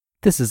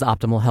This is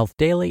Optimal Health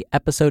Daily,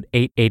 episode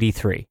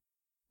 883.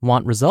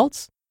 Want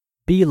results?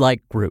 Be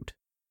like Groot.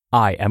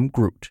 I am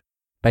Groot,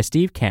 by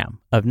Steve Kamb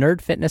of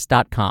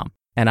nerdfitness.com,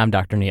 and I'm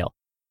Dr. Neil.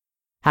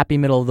 Happy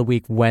middle of the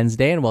week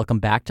Wednesday, and welcome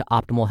back to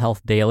Optimal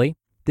Health Daily.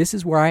 This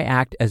is where I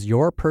act as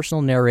your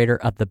personal narrator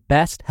of the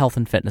best health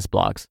and fitness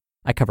blogs.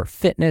 I cover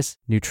fitness,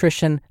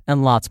 nutrition,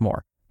 and lots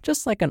more,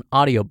 just like an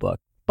audiobook,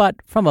 but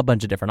from a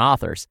bunch of different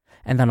authors.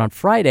 And then on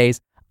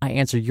Fridays, I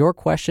answer your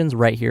questions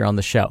right here on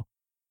the show.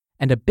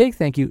 And a big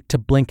thank you to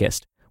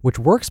Blinkist, which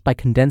works by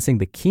condensing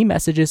the key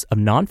messages of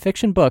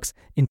nonfiction books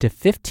into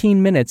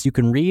 15 minutes you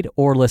can read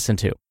or listen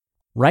to.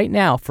 Right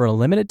now, for a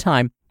limited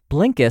time,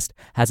 Blinkist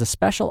has a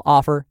special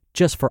offer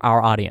just for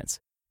our audience.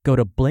 Go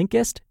to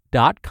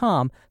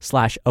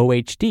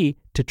Blinkist.com/OHD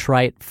to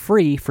try it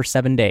free for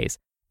 7 days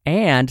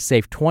and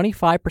save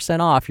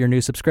 25% off your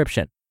new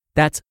subscription.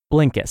 That's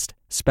Blinkist,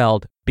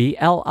 spelled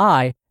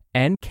Blinkist.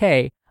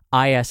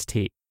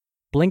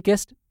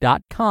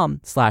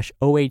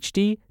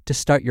 Blinkist.com/OHD to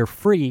start your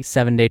free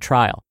 7-day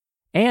trial.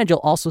 And you'll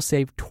also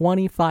save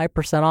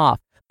 25% off,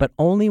 but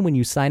only when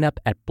you sign up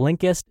at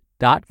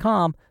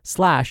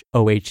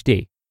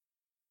Blinkist.com/OHD.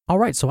 All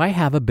right, so I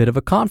have a bit of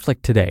a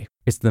conflict today.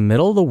 It's the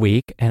middle of the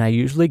week, and I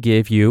usually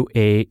give you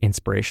an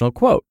inspirational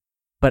quote.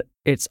 But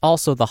it's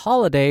also the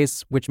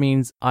holidays, which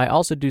means I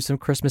also do some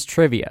Christmas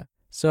trivia.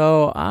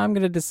 So I'm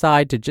going to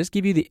decide to just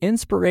give you the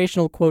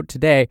inspirational quote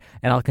today,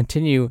 and I'll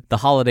continue the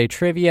holiday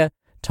trivia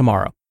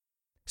tomorrow.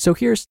 So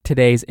here's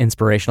today's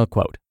inspirational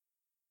quote.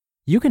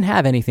 You can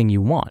have anything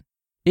you want,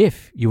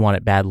 if you want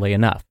it badly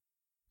enough.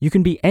 You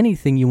can be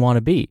anything you want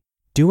to be,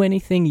 do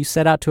anything you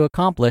set out to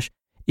accomplish,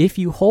 if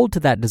you hold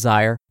to that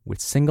desire with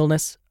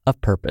singleness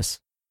of purpose.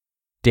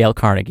 Dale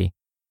Carnegie.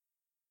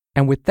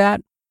 And with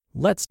that,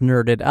 let's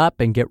nerd it up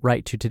and get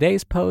right to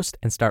today's post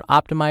and start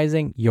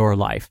optimizing your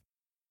life.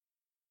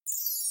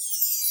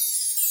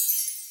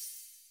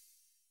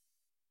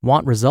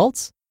 Want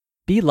results?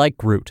 Be like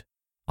Groot.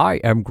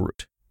 I am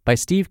Groot, by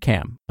Steve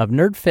Kamb of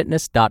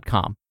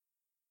nerdfitness.com.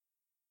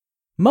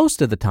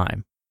 Most of the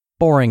time,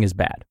 boring is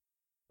bad.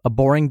 A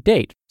boring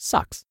date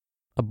sucks.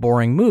 A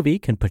boring movie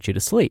can put you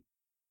to sleep.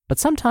 But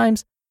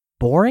sometimes,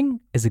 boring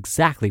is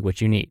exactly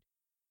what you need.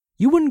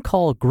 You wouldn't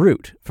call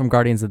Groot from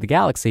Guardians of the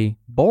Galaxy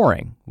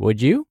boring,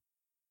 would you?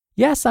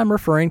 Yes, I'm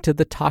referring to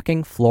the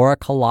talking Flora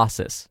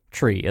Colossus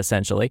tree,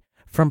 essentially,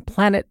 from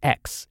Planet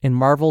X in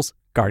Marvel's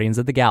Guardians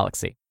of the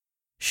Galaxy.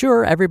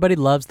 Sure, everybody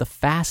loves the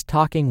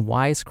fast-talking,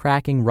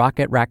 wisecracking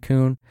Rocket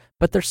Raccoon,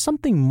 but there's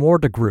something more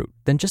to Groot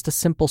than just a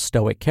simple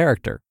stoic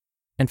character.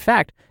 In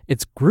fact,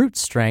 it's Groot's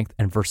strength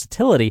and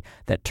versatility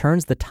that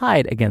turns the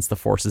tide against the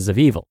forces of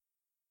evil.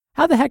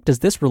 How the heck does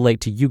this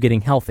relate to you getting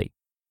healthy?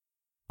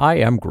 I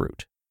am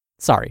Groot.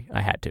 Sorry,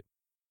 I had to.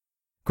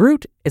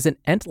 Groot is an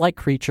ant-like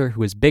creature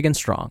who is big and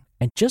strong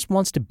and just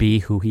wants to be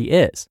who he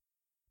is.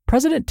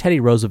 President Teddy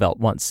Roosevelt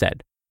once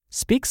said,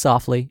 "Speak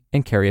softly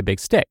and carry a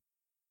big stick."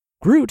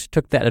 Groot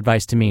took that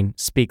advice to mean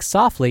speak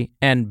softly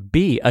and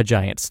be a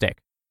giant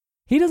stick.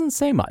 He doesn't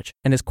say much,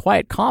 and his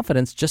quiet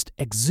confidence just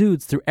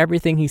exudes through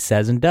everything he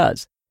says and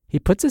does. He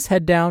puts his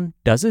head down,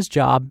 does his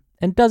job,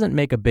 and doesn't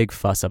make a big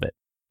fuss of it.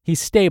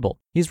 He's stable,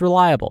 he's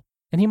reliable,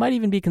 and he might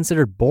even be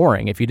considered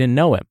boring if you didn't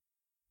know him.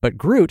 But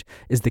Groot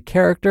is the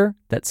character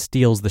that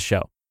steals the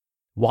show.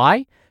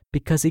 Why?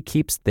 Because he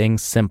keeps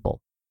things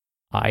simple.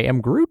 I am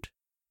Groot.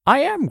 I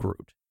am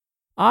Groot.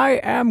 I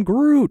am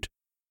Groot.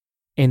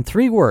 In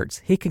 3 words,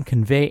 he can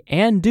convey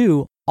and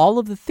do all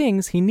of the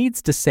things he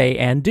needs to say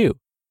and do.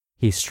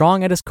 He's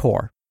strong at his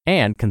core,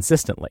 and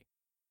consistently.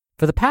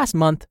 For the past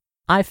month,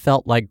 I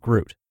felt like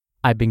Groot.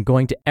 I've been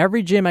going to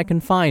every gym I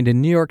can find in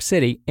New York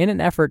City in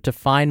an effort to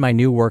find my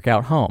new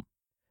workout home.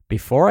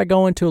 Before I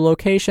go into a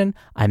location,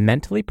 I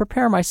mentally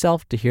prepare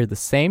myself to hear the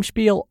same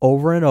spiel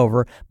over and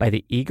over by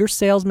the eager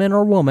salesman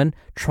or woman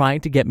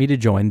trying to get me to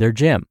join their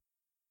gym.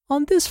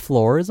 On this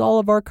floor is all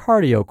of our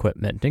cardio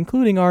equipment,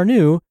 including our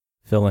new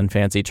fill in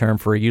fancy term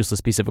for a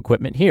useless piece of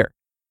equipment here.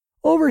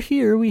 Over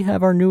here, we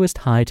have our newest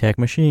high-tech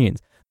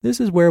machines.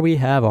 This is where we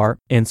have our,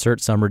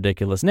 insert some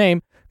ridiculous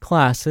name,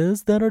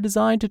 classes that are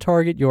designed to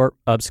target your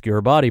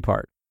obscure body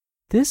part.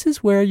 This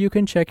is where you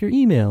can check your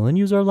email and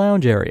use our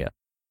lounge area.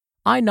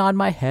 I nod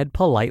my head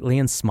politely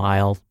and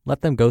smile, let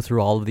them go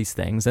through all of these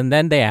things, and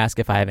then they ask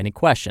if I have any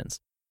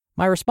questions.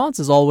 My response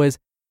is always,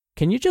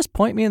 "Can you just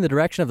point me in the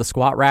direction of the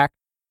squat rack?"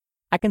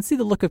 I can see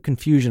the look of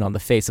confusion on the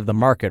face of the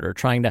marketer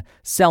trying to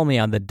sell me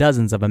on the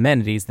dozens of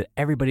amenities that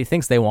everybody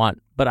thinks they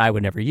want, but I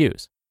would never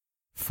use.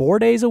 4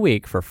 days a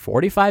week for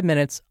 45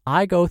 minutes,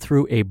 I go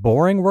through a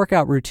boring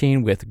workout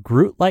routine with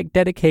Groot-like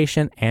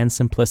dedication and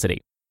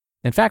simplicity.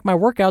 In fact, my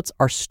workouts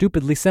are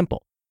stupidly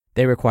simple.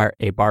 They require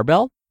a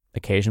barbell,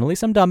 occasionally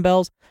some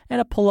dumbbells,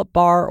 and a pull-up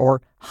bar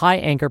or high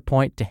anchor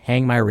point to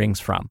hang my rings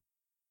from.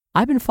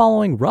 I've been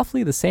following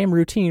roughly the same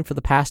routine for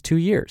the past 2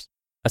 years.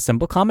 A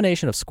simple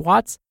combination of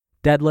squats,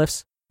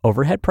 deadlifts,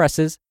 overhead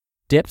presses,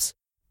 dips,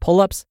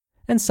 pull-ups,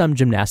 and some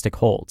gymnastic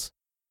holds.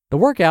 The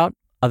workout,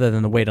 other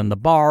than the weight on the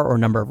bar or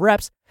number of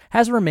reps,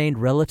 has remained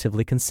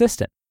relatively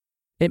consistent.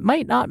 It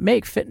might not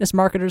make fitness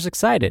marketers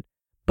excited,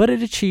 but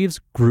it achieves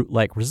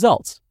Groot-like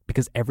results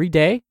because every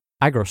day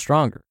I grow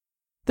stronger.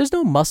 There's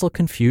no muscle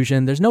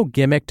confusion, there's no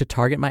gimmick to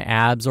target my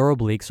abs or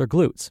obliques or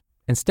glutes.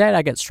 Instead,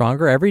 I get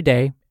stronger every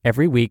day,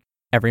 every week,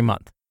 every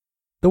month.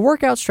 The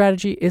workout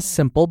strategy is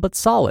simple but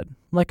solid,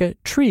 like a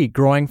tree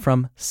growing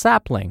from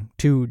sapling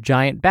to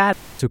giant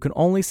badass who can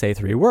only say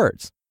 3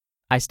 words.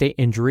 I stay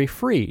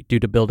injury-free due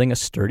to building a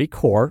sturdy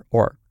core,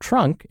 or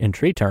trunk in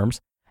tree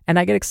terms, and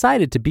I get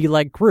excited to be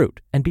like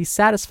Groot and be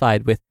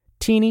satisfied with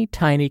teeny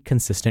tiny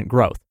consistent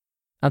growth.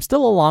 I'm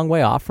still a long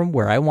way off from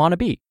where I want to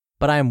be,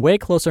 but I am way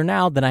closer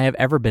now than I have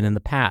ever been in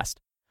the past.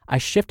 I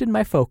shifted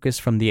my focus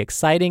from the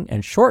exciting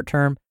and short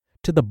term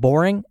to the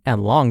boring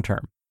and long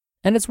term,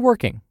 and it's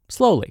working,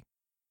 slowly.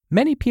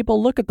 Many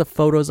people look at the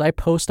photos I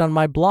post on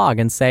my blog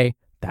and say,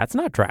 "That's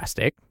not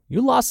drastic. You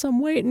lost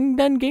some weight and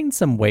then gained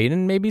some weight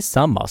and maybe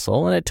some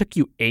muscle, and it took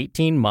you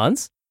 18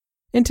 months?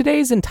 In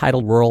today's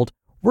entitled world,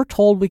 we're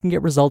told we can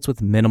get results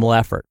with minimal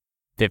effort.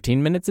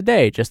 15 minutes a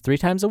day, just 3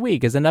 times a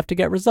week is enough to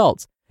get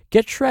results.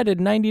 Get shredded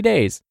in 90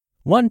 days.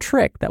 One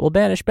trick that will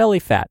banish belly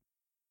fat.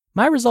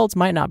 My results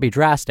might not be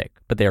drastic,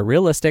 but they are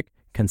realistic,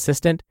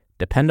 consistent,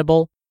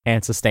 dependable,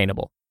 and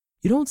sustainable.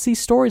 You don't see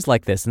stories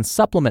like this in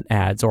supplement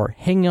ads or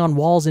hanging on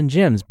walls in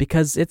gyms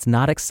because it's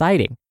not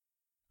exciting.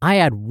 I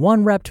add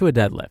 1 rep to a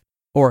deadlift,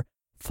 or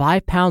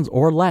 5 pounds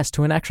or less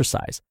to an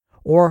exercise,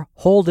 or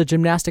hold a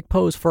gymnastic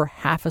pose for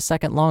half a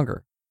second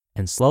longer,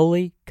 and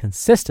slowly,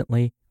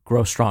 consistently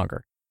grow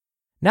stronger.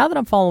 Now that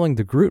I'm following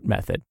the Groot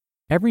method,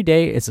 every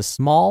day is a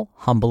small,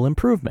 humble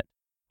improvement.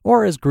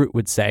 Or as Groot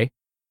would say,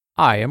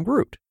 I am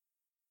Groot.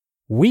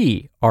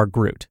 We are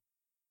Groot.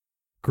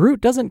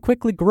 Groot doesn't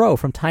quickly grow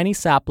from tiny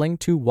sapling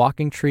to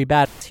walking tree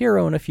badass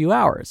hero in a few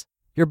hours.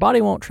 Your body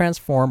won't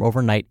transform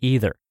overnight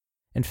either.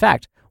 In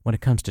fact, when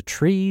it comes to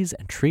trees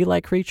and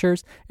tree-like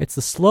creatures, it's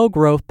the slow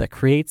growth that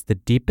creates the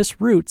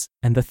deepest roots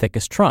and the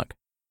thickest trunk.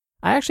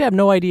 I actually have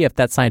no idea if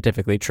that's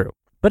scientifically true,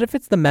 but if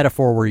it's the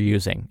metaphor we're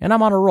using, and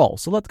I'm on a roll,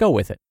 so let's go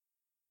with it.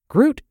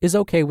 Groot is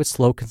okay with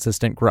slow,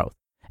 consistent growth,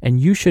 and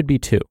you should be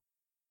too.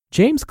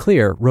 James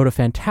Clear wrote a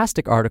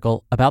fantastic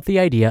article about the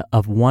idea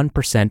of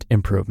 1%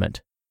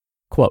 improvement.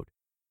 Quote,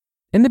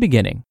 "In the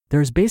beginning,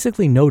 there is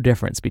basically no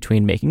difference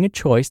between making a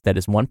choice that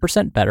is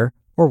 1% better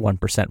or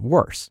 1%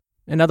 worse.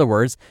 In other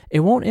words,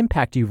 it won't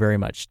impact you very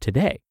much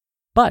today.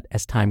 But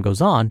as time goes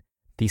on,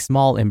 these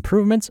small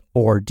improvements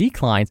or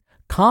declines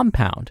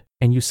compound,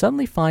 and you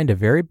suddenly find a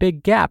very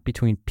big gap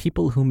between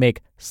people who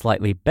make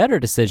slightly better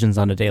decisions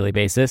on a daily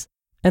basis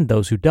and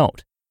those who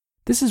don't.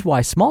 This is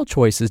why small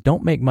choices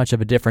don't make much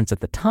of a difference at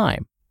the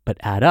time, but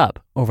add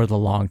up over the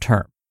long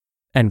term."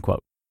 End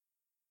quote.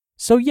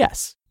 So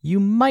yes, you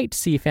might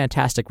see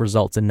fantastic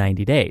results in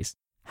 90 days.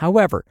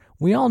 However,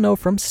 we all know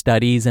from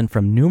studies and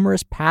from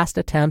numerous past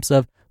attempts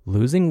of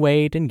losing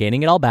weight and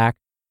gaining it all back,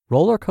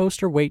 roller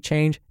coaster weight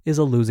change is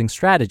a losing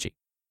strategy.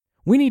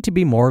 We need to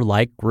be more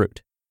like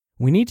Groot.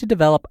 We need to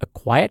develop a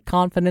quiet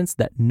confidence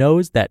that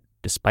knows that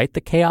despite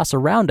the chaos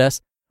around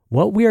us,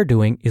 what we are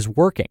doing is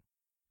working.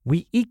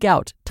 We eke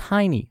out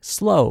tiny,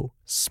 slow,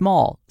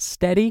 small,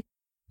 steady,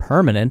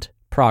 permanent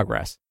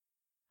progress.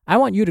 I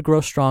want you to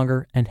grow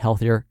stronger and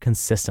healthier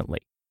consistently.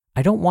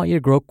 I don't want you to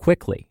grow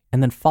quickly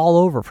and then fall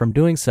over from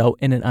doing so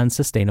in an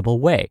unsustainable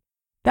way.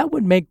 That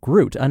would make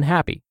Groot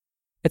unhappy.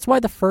 It's why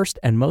the first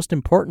and most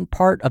important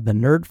part of the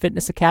Nerd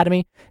Fitness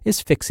Academy is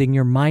fixing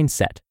your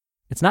mindset.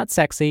 It's not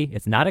sexy,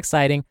 it's not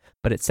exciting,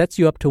 but it sets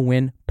you up to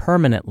win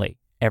permanently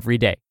every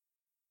day.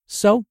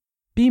 So,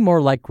 be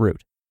more like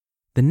Groot.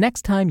 The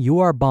next time you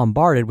are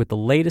bombarded with the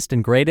latest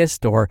and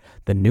greatest or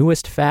the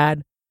newest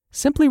fad,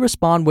 simply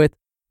respond with,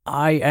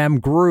 "I am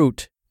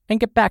Groot," and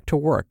get back to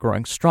work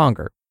growing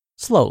stronger,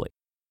 slowly.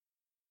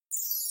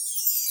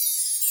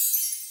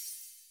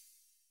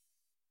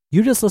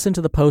 You just listened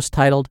to the post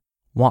titled,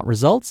 "Want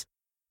Results?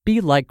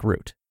 Be Like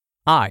Groot.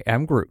 I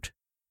am Groot,"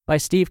 by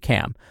Steve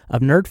Kamb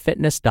of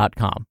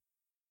nerdfitness.com.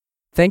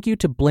 Thank you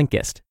to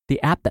Blinkist,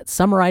 the app that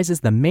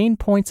summarizes the main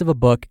points of a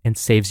book and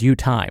saves you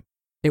time.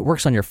 It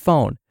works on your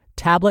phone,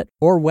 tablet,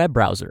 or web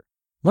browser.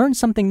 Learn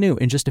something new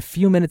in just a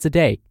few minutes a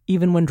day,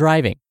 even when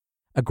driving.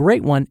 A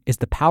great one is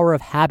The Power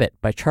of Habit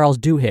by Charles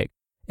Duhigg.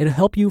 It'll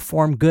help you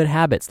form good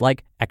habits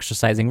like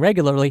exercising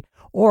regularly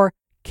or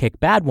kick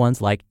bad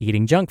ones like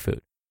eating junk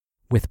food.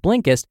 With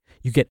Blinkist,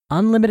 you get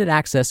unlimited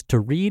access to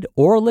read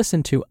or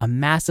listen to a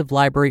massive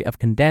library of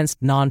condensed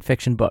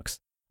nonfiction books.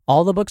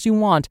 All the books you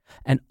want,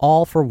 and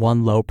all for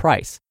one low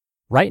price.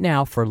 Right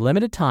now, for a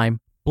limited time,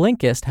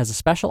 Blinkist has a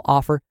special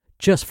offer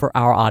just for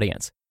our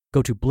audience.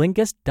 Go to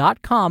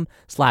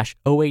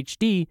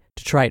Blinkist.com/OHD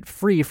to try it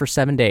free for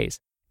 7 days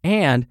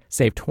and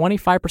save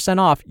 25%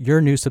 off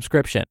your new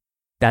subscription.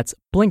 That's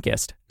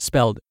Blinkist,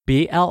 spelled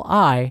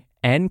BLINKIST.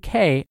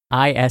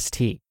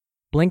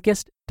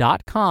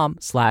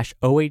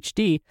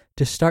 Blinkist.com/OHD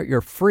to start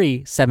your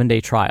free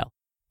 7-day trial.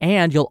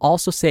 And you'll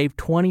also save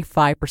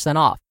 25%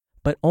 off,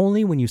 but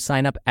only when you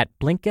sign up at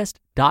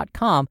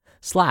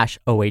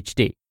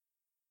Blinkist.com/OHD.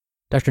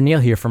 Dr. Neil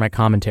here for my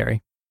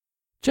commentary.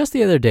 Just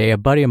the other day, a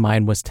buddy of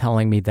mine was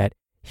telling me that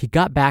he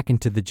got back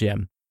into the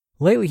gym,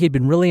 Lately, he'd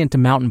been really into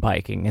mountain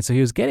biking, and so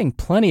he was getting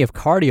plenty of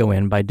cardio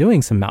in by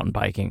doing some mountain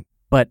biking,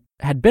 but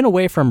had been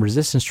away from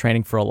resistance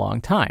training for a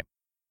long time.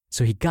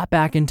 So he got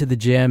back into the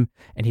gym,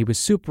 and he was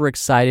super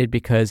excited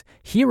because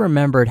he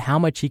remembered how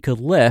much he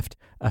could lift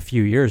a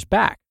few years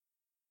back.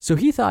 So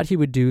he thought he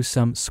would do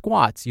some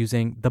squats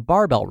using the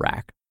barbell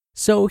rack.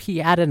 So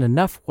he added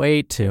enough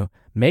weight to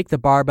make the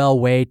barbell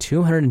weigh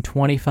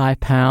 225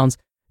 pounds,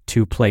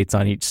 2 plates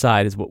on each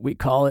side is what we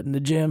call it in the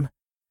gym,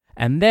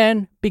 and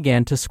then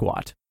began to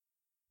squat.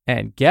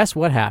 And guess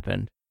what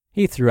happened?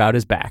 He threw out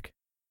his back.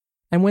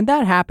 And when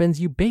that happens,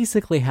 you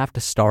basically have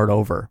to start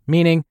over,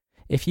 meaning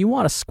if you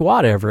want to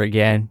squat ever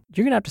again,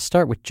 you're going to have to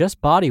start with just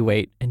body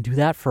weight and do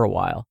that for a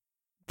while.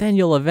 Then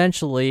you'll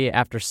eventually,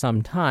 after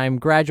some time,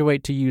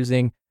 graduate to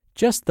using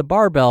just the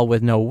barbell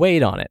with no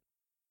weight on it.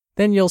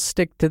 Then you'll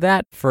stick to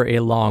that for a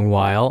long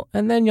while,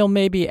 and then you'll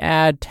maybe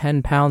add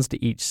 10 pounds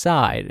to each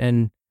side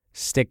and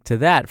stick to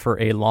that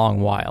for a long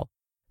while.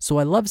 So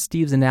I love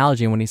Steve's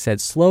analogy when he said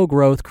slow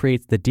growth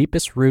creates the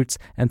deepest roots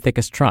and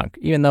thickest trunk,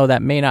 even though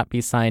that may not be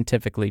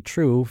scientifically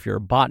true. If you're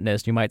a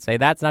botanist, you might say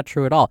that's not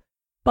true at all.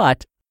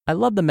 But I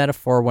love the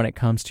metaphor when it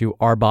comes to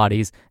our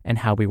bodies and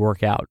how we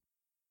work out.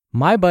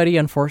 My buddy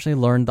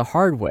unfortunately learned the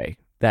hard way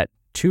that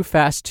too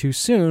fast, too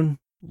soon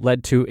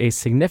led to a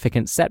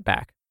significant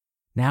setback.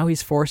 Now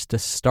he's forced to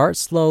start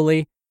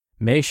slowly,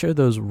 make sure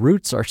those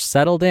roots are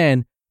settled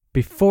in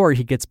before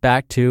he gets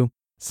back to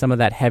some of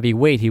that heavy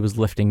weight he was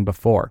lifting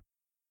before.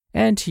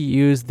 And to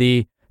use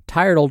the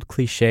tired old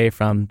cliche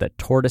from the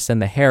tortoise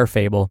and the hare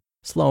fable,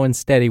 slow and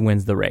steady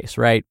wins the race,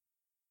 right?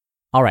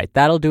 All right,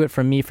 that'll do it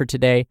from me for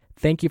today.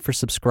 Thank you for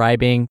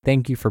subscribing.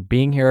 Thank you for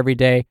being here every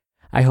day.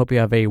 I hope you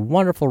have a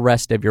wonderful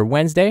rest of your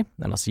Wednesday,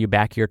 and I'll see you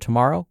back here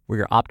tomorrow where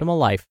your optimal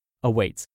life awaits.